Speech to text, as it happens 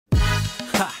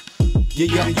Yo,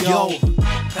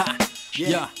 ha,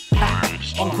 yeah,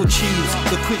 Uncle Cheese,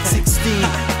 the quick 16.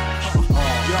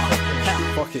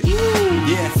 Fuck it.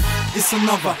 Yeah, it's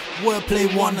another wordplay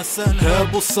one, a certain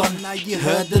herbal son. Now you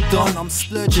heard the done. I'm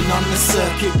splurging on the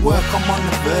circuit work. I'm on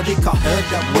the verdict. I heard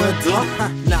that word done.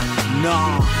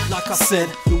 Nah. Like I said,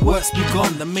 the work's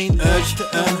begun. The main urge to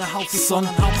earn a healthy son,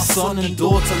 and how my son and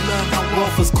daughter learn how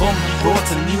wealth has come and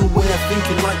brought a new way of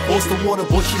thinking. Like horse the water,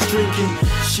 but she's drinking.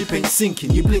 Ship ain't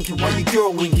sinking. You blinking while your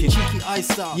girl winking. Cheeky eye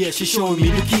style. Yeah, she's showing me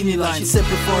bikini line. She said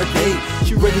before a date,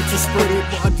 she ready to spread it,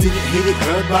 but I didn't hit it.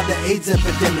 Heard about the AIDS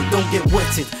epidemic. Don't get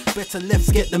wetted. Better let's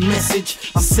get the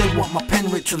message. I said what my pen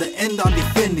read till the end. I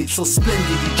defend it. So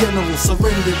splendid, the general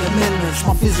surrendered amendments.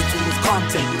 My physical was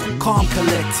content, calm,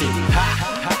 collected.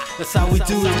 That's how we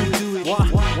do it.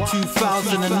 What?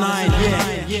 2009,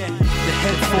 yeah. The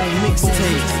headphone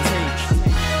mixtape.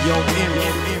 Yo,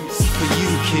 imps for you,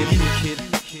 kid.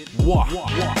 What?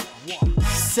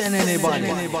 Send anybody.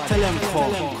 Tell them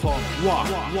call. What?